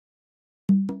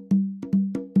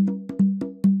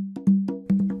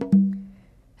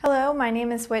Hello, my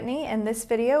name is Whitney, and this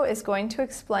video is going to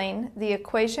explain the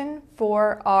equation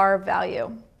for R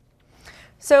value.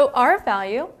 So R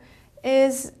value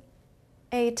is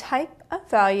a type of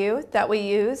value that we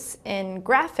use in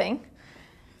graphing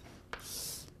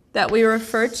that we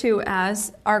refer to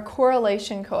as our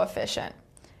correlation coefficient.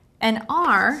 And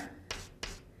R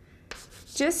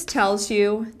just tells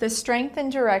you the strength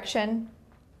and direction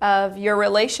of your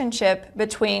relationship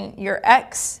between your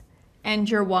X and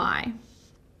your Y.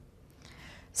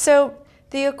 So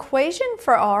the equation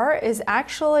for R is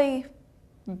actually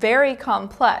very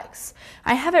complex.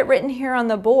 I have it written here on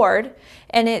the board,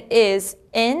 and it is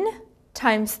N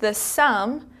times the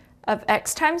sum of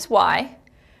X times Y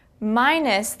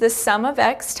minus the sum of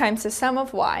X times the sum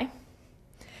of Y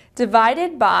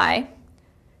divided by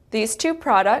these two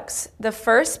products, the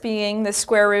first being the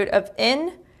square root of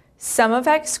N sum of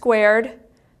X squared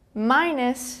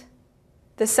minus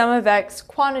the sum of X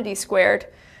quantity squared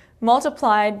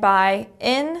multiplied by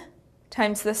N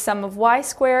times the sum of Y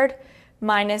squared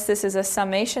minus, this is a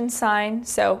summation sign,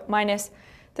 so minus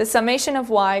the summation of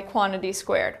Y quantity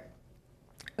squared.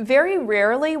 Very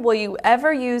rarely will you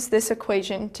ever use this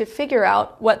equation to figure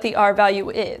out what the R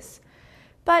value is,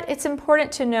 but it's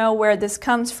important to know where this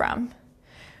comes from.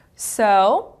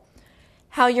 So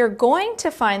how you're going to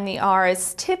find the R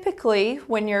is typically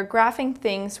when you're graphing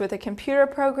things with a computer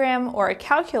program or a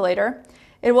calculator,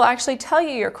 it will actually tell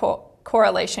you your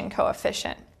correlation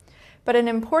coefficient. But an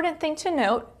important thing to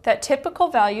note that typical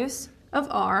values of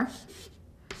R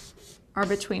are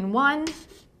between 1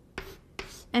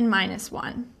 and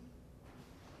 -1.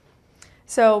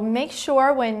 So make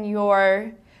sure when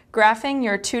you're graphing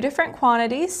your two different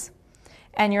quantities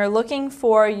and you're looking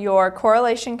for your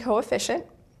correlation coefficient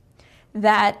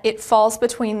that it falls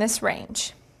between this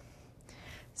range.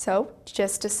 So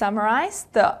just to summarize,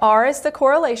 the R is the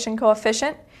correlation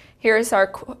coefficient. Here is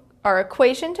our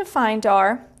equation to find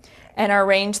R and our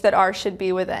range that R should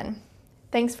be within.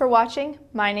 Thanks for watching.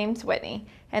 My name's Whitney,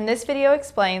 and this video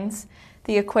explains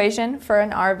the equation for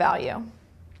an R value.